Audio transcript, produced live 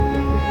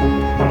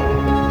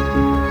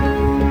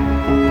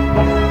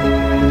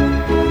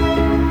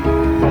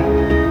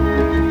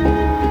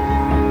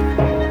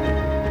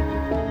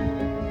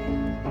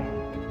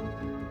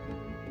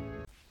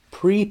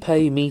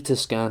Prepay meter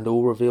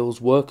scandal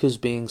reveals workers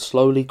being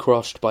slowly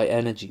crushed by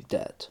energy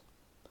debt.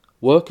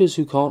 Workers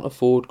who can't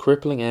afford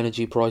crippling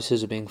energy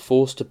prices are being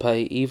forced to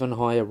pay even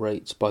higher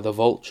rates by the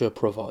vulture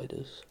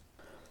providers.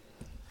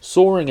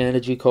 Soaring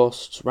energy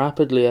costs,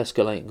 rapidly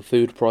escalating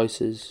food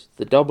prices,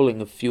 the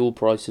doubling of fuel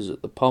prices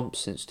at the pump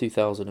since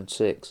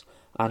 2006,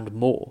 and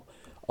more,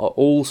 are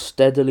all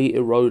steadily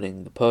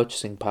eroding the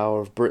purchasing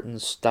power of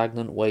Britain's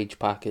stagnant wage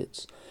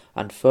packets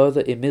and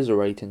further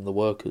immiserating the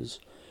workers,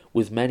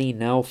 with many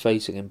now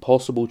facing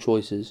impossible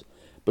choices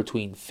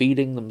between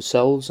feeding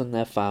themselves and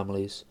their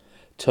families,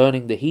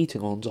 turning the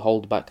heating on to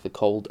hold back the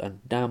cold and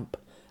damp,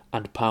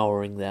 and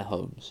powering their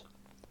homes.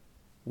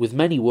 With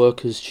many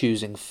workers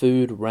choosing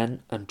food,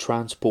 rent and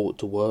transport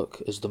to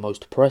work as the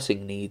most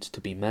pressing needs to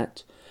be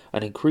met,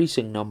 an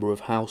increasing number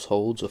of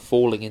households are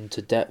falling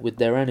into debt with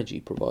their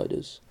energy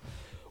providers.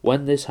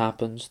 When this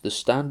happens, the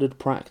standard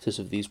practice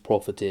of these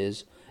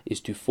profiteers is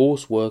to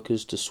force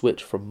workers to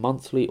switch from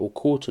monthly or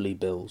quarterly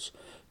bills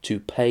to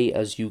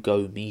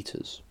pay-as-you-go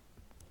meters.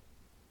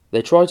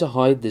 They try to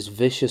hide this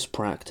vicious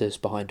practice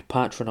behind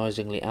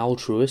patronisingly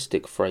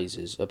altruistic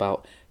phrases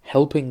about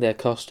helping their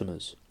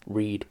customers,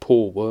 read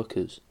poor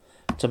workers,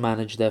 to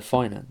manage their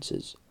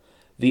finances,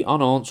 the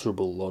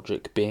unanswerable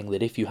logic being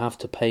that if you have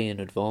to pay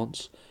in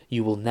advance,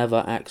 you will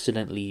never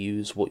accidentally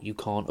use what you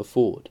can't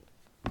afford.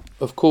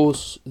 Of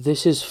course,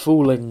 this is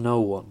fooling no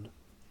one,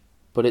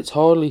 but it's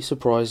hardly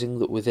surprising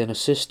that within a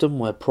system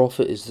where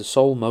profit is the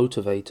sole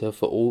motivator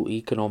for all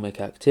economic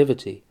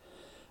activity,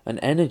 an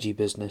energy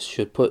business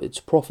should put its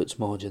profits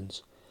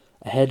margins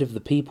ahead of the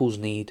people's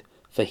need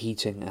for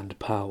heating and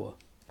power.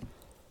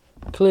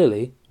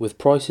 Clearly, with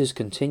prices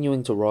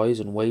continuing to rise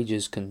and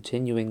wages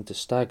continuing to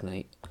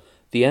stagnate,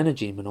 the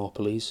energy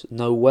monopolies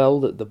know well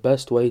that the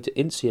best way to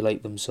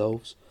insulate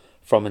themselves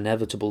from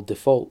inevitable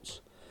defaults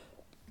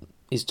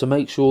is to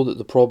make sure that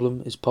the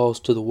problem is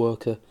passed to the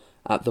worker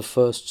at the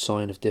first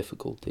sign of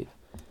difficulty.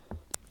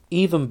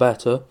 Even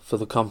better for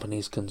the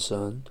companies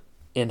concerned,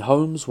 in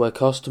homes where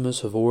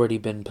customers have already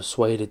been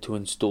persuaded to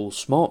install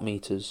smart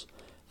meters,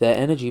 their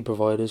energy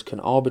providers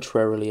can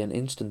arbitrarily and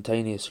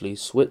instantaneously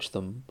switch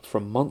them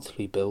from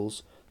monthly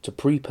bills to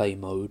prepay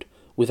mode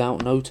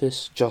without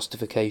notice,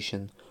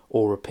 justification,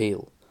 or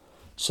appeal,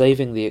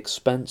 saving the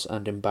expense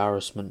and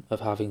embarrassment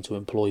of having to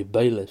employ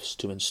bailiffs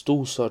to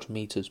install such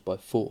meters by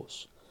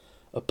force.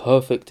 A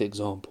perfect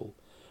example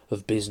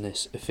of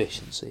business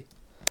efficiency.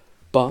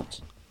 But,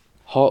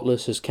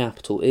 heartless as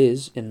capital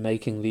is in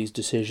making these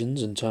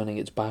decisions and turning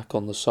its back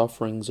on the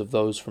sufferings of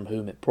those from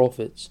whom it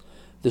profits,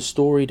 the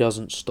story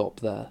doesn't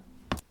stop there.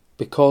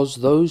 Because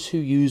those who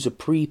use a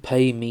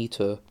prepay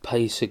meter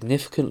pay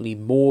significantly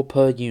more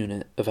per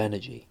unit of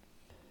energy.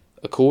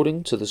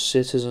 According to the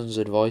Citizens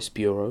Advice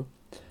Bureau,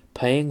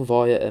 paying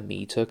via a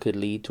meter could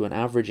lead to an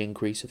average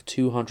increase of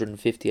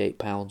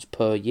 £258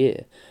 per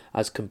year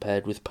as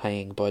compared with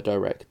paying by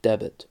direct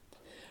debit,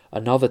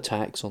 another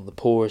tax on the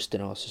poorest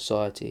in our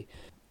society,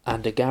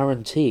 and a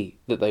guarantee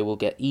that they will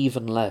get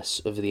even less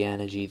of the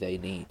energy they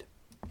need.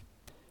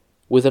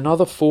 With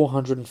another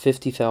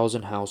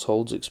 450,000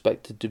 households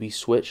expected to be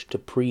switched to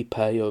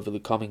prepay over the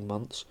coming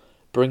months,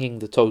 bringing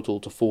the total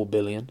to 4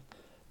 billion,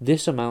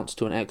 this amounts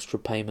to an extra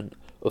payment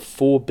of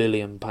 £4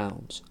 billion,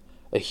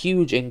 a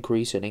huge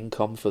increase in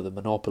income for the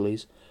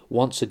monopolies,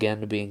 once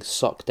again being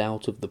sucked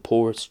out of the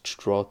poorest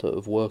strata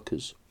of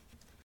workers.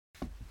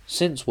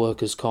 Since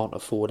workers can't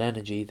afford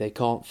energy, they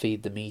can't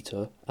feed the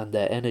meter, and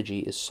their energy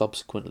is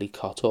subsequently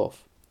cut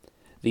off.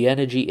 The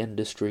energy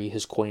industry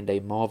has coined a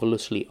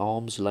marvellously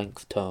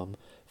arm's-length term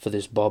for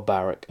this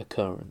barbaric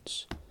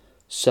occurrence: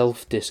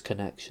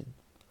 self-disconnection,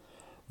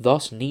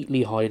 thus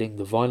neatly hiding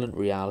the violent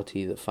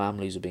reality that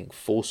families are being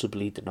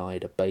forcibly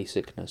denied a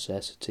basic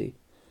necessity.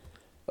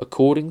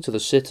 According to the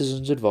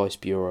Citizens Advice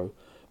Bureau,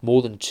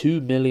 more than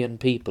 2 million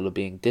people are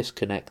being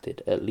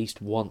disconnected at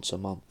least once a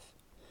month.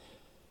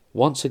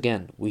 Once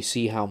again, we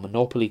see how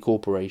monopoly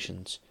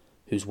corporations,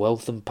 whose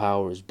wealth and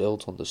power is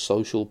built on the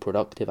social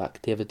productive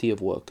activity of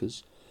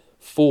workers,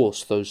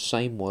 force those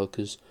same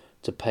workers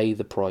to pay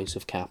the price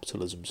of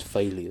capitalism's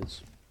failures.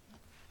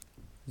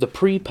 The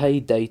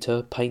prepaid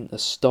data paint a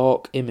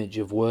stark image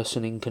of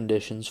worsening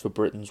conditions for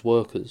Britain's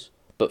workers,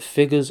 but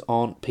figures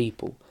aren't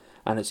people,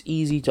 and it's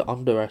easy to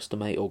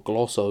underestimate or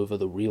gloss over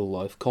the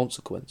real-life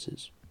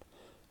consequences.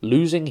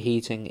 Losing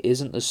heating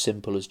isn't as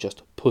simple as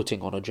just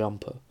putting on a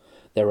jumper.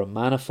 There are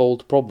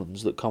manifold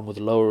problems that come with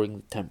lowering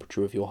the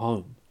temperature of your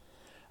home.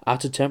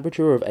 At a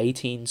temperature of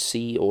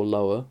 18°C or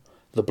lower,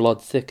 the blood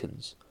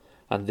thickens,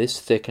 and this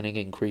thickening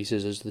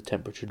increases as the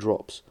temperature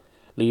drops,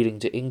 leading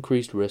to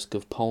increased risk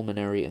of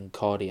pulmonary and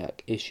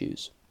cardiac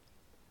issues.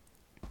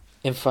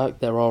 In fact,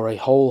 there are a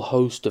whole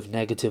host of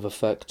negative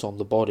effects on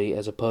the body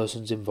as a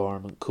person's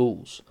environment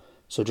cools,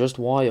 so just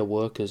why are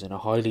workers in a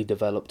highly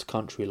developed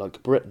country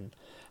like Britain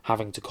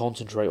having to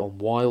concentrate on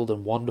wild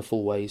and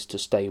wonderful ways to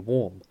stay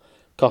warm,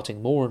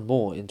 cutting more and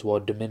more into our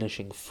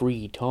diminishing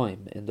free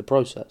time in the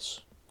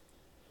process?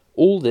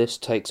 All this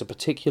takes a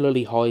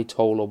particularly high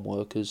toll on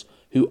workers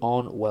who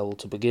aren't well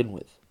to begin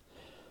with.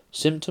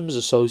 Symptoms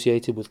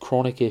associated with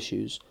chronic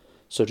issues,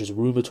 such as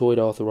rheumatoid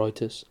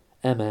arthritis,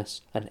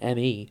 MS, and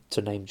ME, to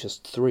name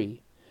just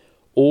three,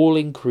 all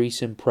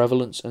increase in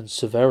prevalence and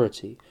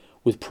severity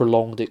with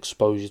prolonged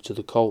exposure to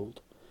the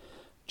cold.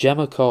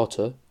 Gemma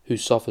Carter, who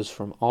suffers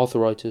from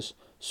arthritis,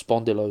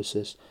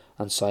 spondylosis,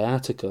 and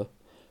sciatica,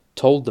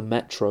 told the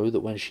Metro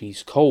that when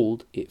she's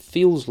cold, it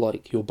feels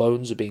like your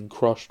bones are being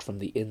crushed from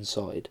the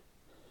inside.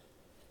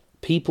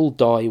 People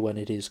die when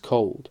it is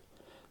cold.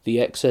 The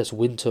excess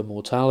winter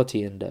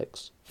mortality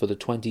index for the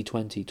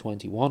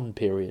 2020-21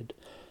 period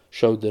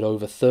showed that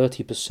over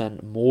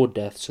 30% more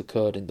deaths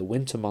occurred in the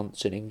winter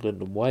months in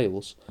England and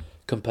Wales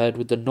compared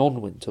with the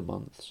non-winter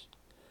months.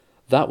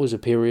 That was a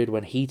period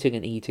when heating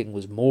and eating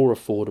was more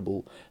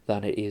affordable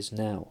than it is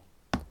now.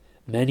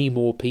 Many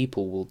more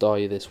people will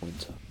die this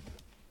winter.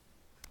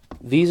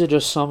 These are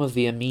just some of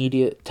the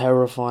immediate,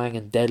 terrifying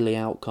and deadly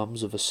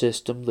outcomes of a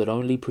system that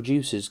only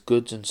produces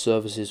goods and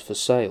services for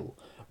sale,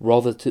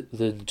 rather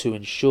than to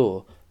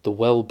ensure the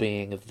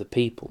well-being of the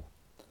people.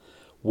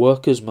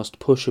 Workers must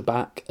push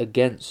back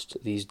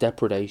against these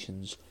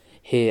depredations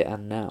here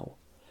and now.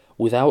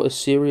 Without a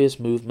serious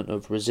movement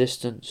of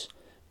resistance,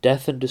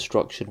 death and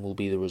destruction will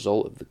be the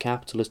result of the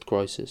capitalist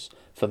crisis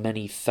for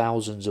many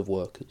thousands of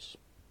workers.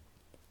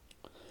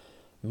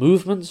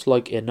 Movements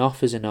like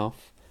Enough is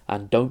Enough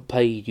and Don't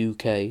Pay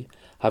UK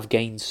have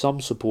gained some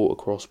support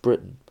across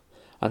Britain,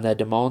 and their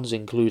demands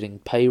including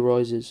pay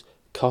rises,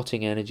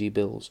 cutting energy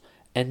bills,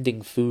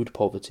 ending food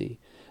poverty,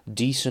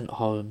 decent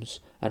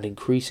homes, and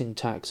increasing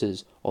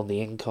taxes on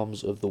the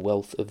incomes of the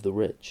wealth of the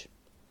rich.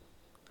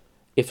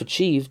 If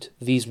achieved,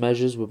 these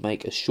measures would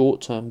make a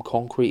short-term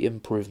concrete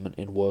improvement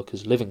in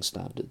workers' living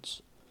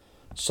standards.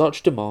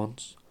 Such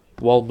demands,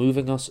 while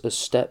moving us a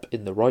step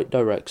in the right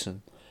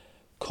direction,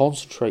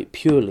 concentrate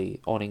purely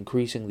on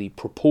increasing the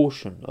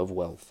proportion of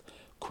wealth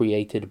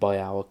created by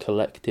our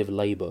collective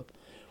labour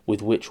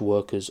with which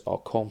workers are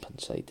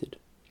compensated,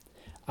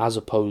 as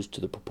opposed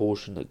to the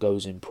proportion that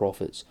goes in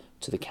profits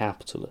to the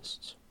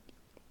capitalists.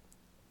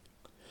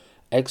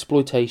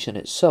 Exploitation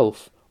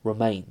itself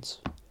remains,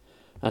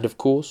 and of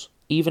course,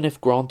 even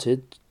if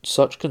granted,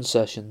 such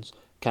concessions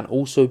can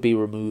also be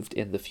removed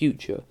in the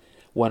future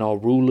when our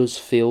rulers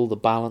feel the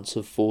balance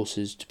of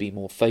forces to be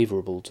more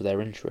favourable to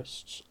their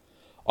interests,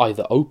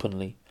 either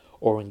openly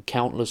or in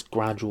countless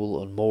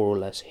gradual and more or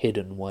less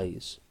hidden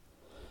ways.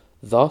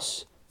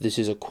 Thus, this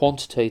is a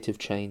quantitative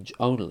change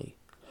only,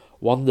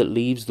 one that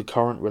leaves the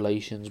current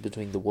relations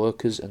between the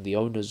workers and the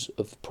owners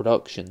of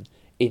production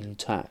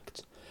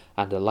intact,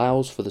 and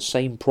allows for the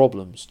same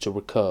problems to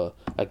recur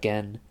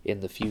again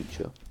in the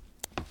future.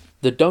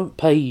 The Don't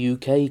Pay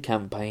UK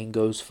campaign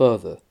goes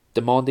further,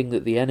 demanding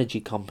that the energy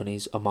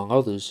companies, among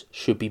others,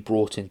 should be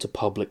brought into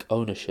public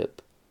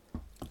ownership.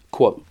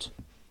 Quote,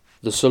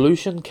 "The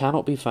solution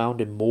cannot be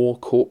found in more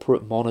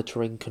corporate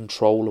monitoring,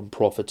 control and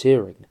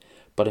profiteering,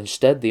 but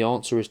instead the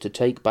answer is to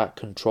take back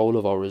control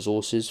of our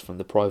resources from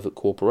the private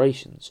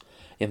corporations,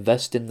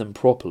 invest in them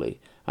properly,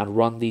 and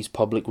run these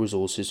public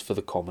resources for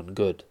the common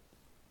good."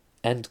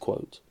 End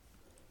quote.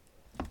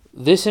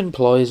 This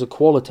implies a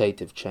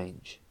qualitative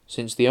change,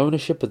 since the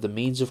ownership of the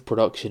means of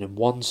production in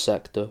one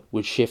sector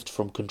would shift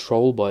from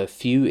control by a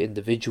few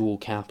individual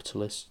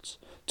capitalists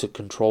to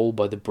control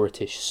by the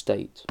British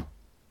state.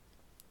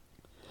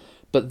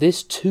 But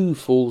this too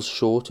falls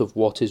short of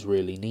what is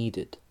really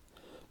needed.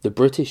 The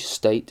British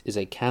state is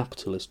a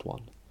capitalist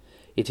one.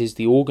 It is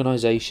the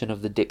organisation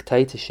of the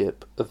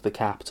dictatorship of the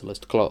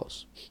capitalist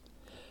class.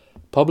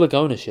 Public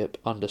ownership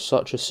under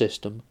such a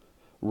system,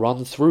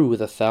 run through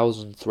with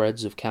 1,000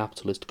 threads of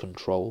capitalist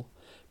control,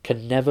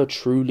 can never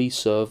truly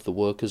serve the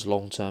workers'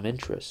 long-term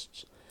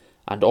interests,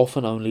 and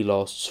often only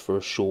lasts for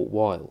a short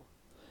while,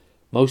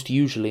 most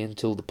usually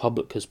until the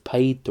public has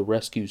paid to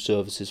rescue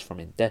services from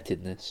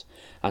indebtedness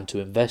and to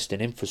invest in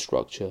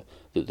infrastructure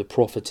that the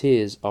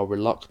profiteers are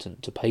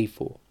reluctant to pay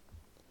for.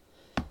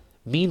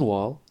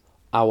 Meanwhile,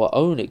 our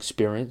own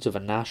experience of a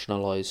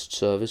nationalised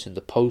service in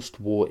the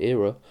post-war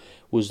era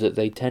was that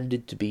they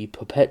tended to be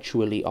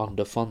perpetually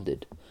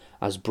underfunded,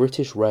 as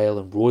British Rail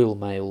and Royal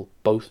Mail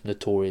both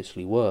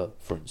notoriously were,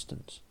 for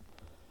instance.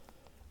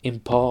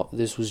 In part,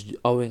 this was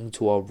owing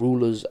to our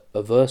rulers'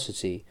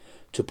 aversity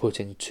to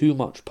putting too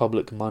much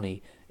public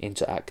money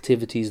into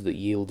activities that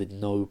yielded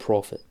no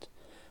profit,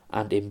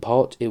 and in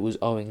part it was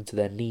owing to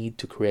their need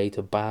to create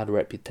a bad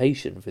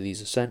reputation for these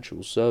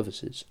essential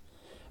services,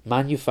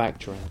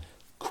 manufacturing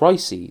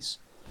crises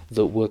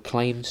that were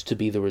claimed to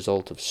be the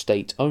result of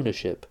state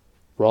ownership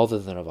rather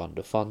than of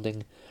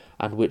underfunding,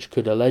 and which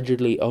could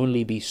allegedly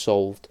only be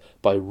solved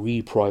by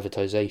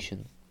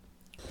reprivatisation.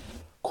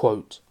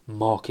 Quote,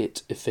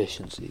 "market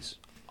efficiencies,"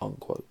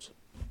 unquote.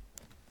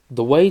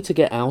 The way to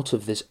get out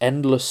of this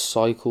endless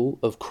cycle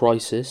of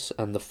crisis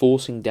and the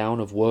forcing down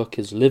of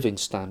workers' living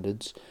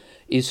standards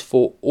is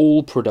for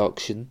all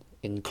production,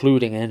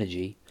 including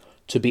energy,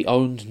 to be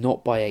owned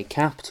not by a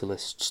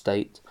capitalist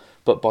state,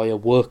 but by a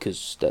workers'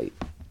 state.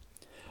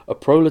 A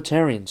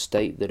proletarian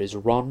state that is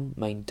run,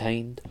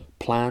 maintained,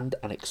 planned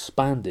and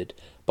expanded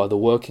by the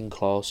working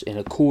class in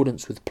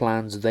accordance with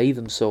plans they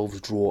themselves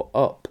draw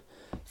up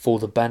for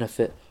the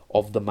benefit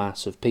of the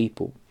mass of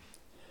people.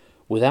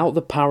 Without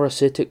the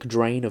parasitic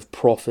drain of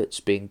profits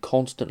being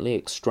constantly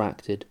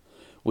extracted,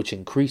 which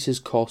increases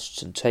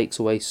costs and takes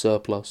away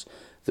surplus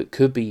that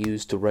could be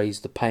used to raise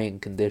the paying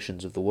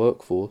conditions of the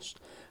workforce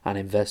and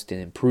invest in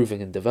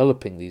improving and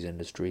developing these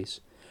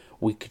industries,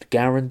 we could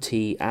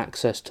guarantee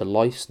access to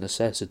life's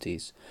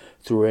necessities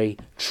through a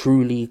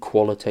truly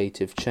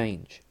qualitative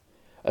change,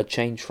 a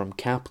change from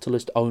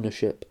capitalist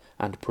ownership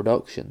and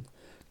production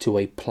to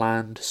a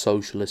planned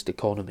socialist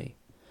economy,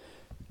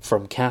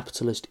 from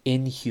capitalist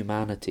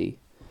inhumanity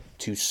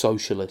to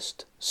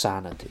socialist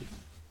sanity.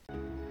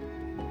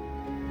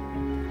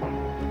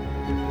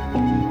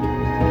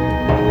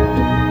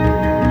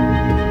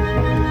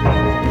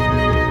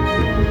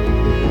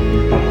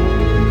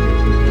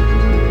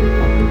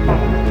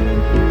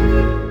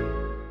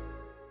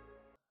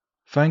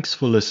 Thanks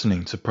for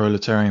listening to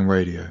Proletarian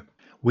Radio.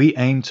 We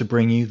aim to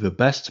bring you the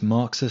best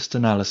Marxist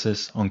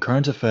analysis on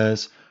current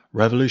affairs,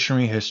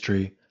 revolutionary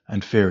history,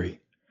 and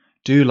theory.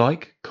 Do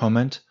like,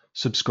 comment,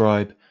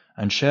 subscribe,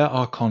 and share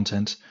our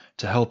content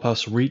to help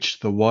us reach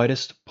the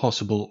widest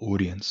possible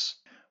audience.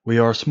 We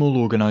are a small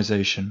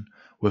organization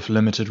with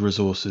limited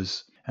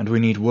resources, and we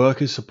need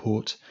workers'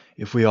 support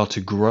if we are to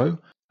grow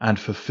and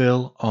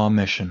fulfill our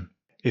mission.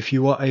 If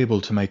you are able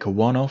to make a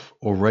one-off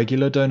or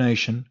regular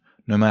donation,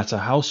 no matter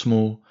how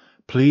small,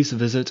 please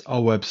visit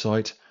our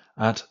website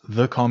at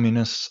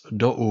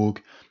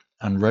thecommunists.org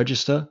and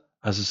register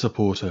as a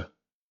supporter.